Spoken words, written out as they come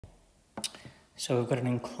So we've got an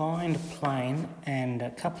inclined plane and a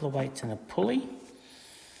couple of weights and a pulley.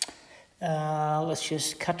 Let's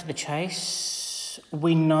just cut to the chase.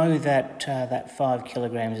 We know that that 5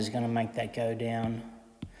 kilograms is going to make that go down,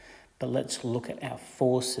 but let's look at our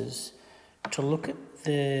forces. To look at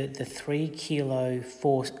the 3 kilo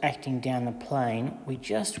force acting down the plane, we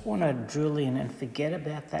just want to drill in and forget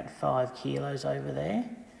about that 5 kilos over there,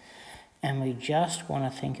 and we just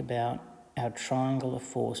want to think about our triangle of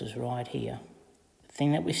forces right here. The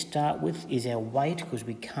thing that we start with is our weight, because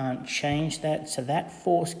we can't change that. So that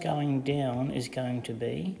force going down is going to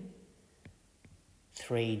be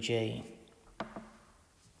 3G.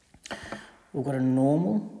 We've got a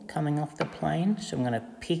normal coming off the plane, so I'm going to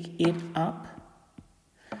pick it up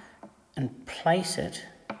and place it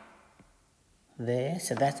there.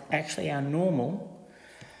 So that's actually our normal.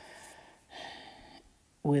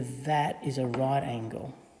 With that is a right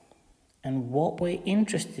angle. And what we're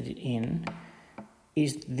interested in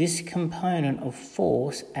is this component of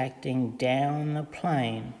force acting down the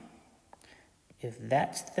plane. If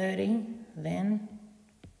that's 30, then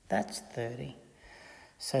that's 30.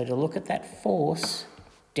 So to look at that force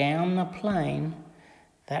down the plane,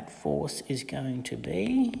 that force is going to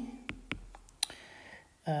be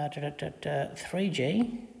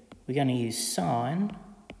 3G. We're going to use sine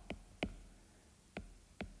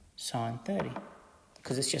 30,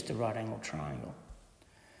 because it's just a right angle triangle.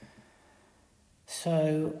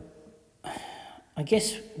 So I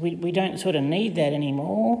guess we don't sort of need that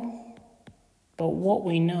anymore, but what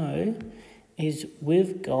we know is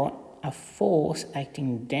we've got a force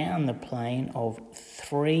acting down the plane of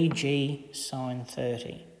 3G sine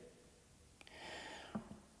 30.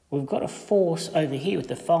 We've got a force over here with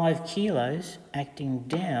the 5 kilos acting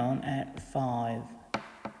down at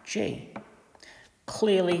 5G.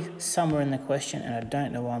 Clearly, somewhere in the question, and I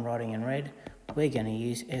don't know why I'm writing in red, we're going to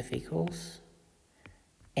use F equals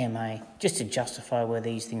MA, just to justify where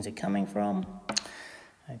these things are coming from.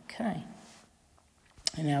 Okay.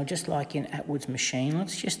 And now, just like in Atwood's machine,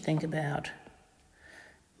 let's just think about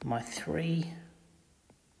my 3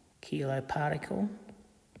 kilo particle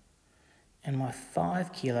and my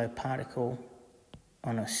 5 kilo particle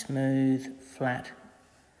on a smooth, flat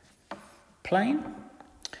plane.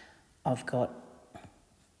 I've got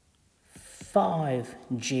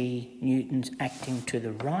 5G newtons acting to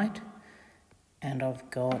the right, and I've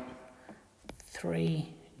got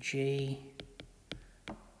 3G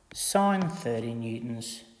sine 30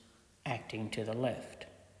 newtons acting to the left.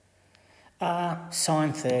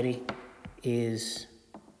 Sine 30 is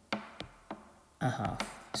a half,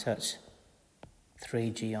 so it's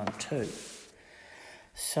 3G on 2.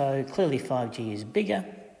 So clearly 5G is bigger.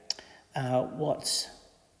 What's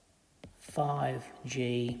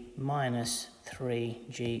 5G minus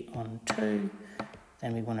 3G on 2?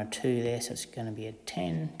 Then we want a 2 there, so it's going to be a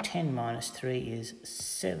 10. 10 minus 3 is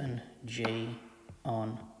 7G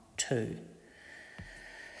on 2.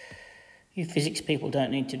 You physics people don't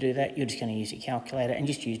need to do that. You're just going to use your calculator and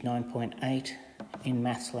just use 9.8. In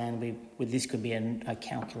maths land, this could be a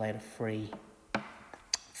calculator-free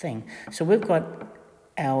thing. So we've got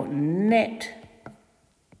our net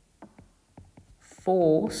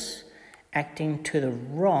force acting to the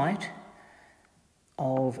right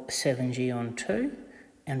of 7G on 2.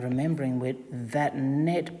 And remembering that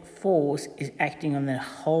net force is acting on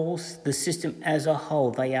the system as a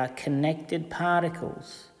whole. They are connected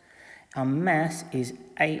particles. Our mass is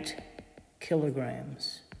 8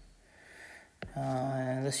 kilograms.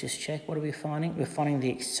 Let's just check. What are we finding? We're finding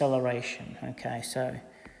the acceleration. Okay, so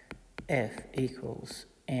F equals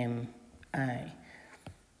MA.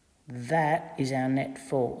 That is our net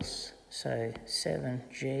force. So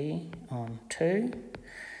 7G on 2.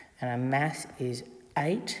 And our mass is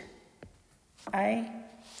 8A.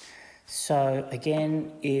 So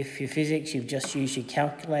again, if you're physics, you've just used your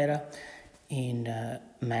calculator. In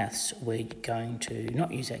maths, we're going to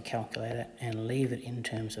not use that calculator and leave it in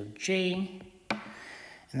terms of G,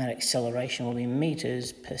 and that acceleration will be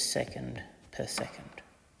meters per second per second.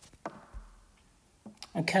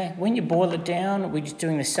 Okay, when you boil it down, we're just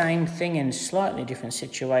doing the same thing in slightly different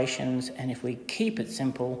situations, and if we keep it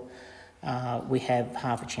simple, we have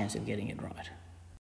half a chance of getting it right.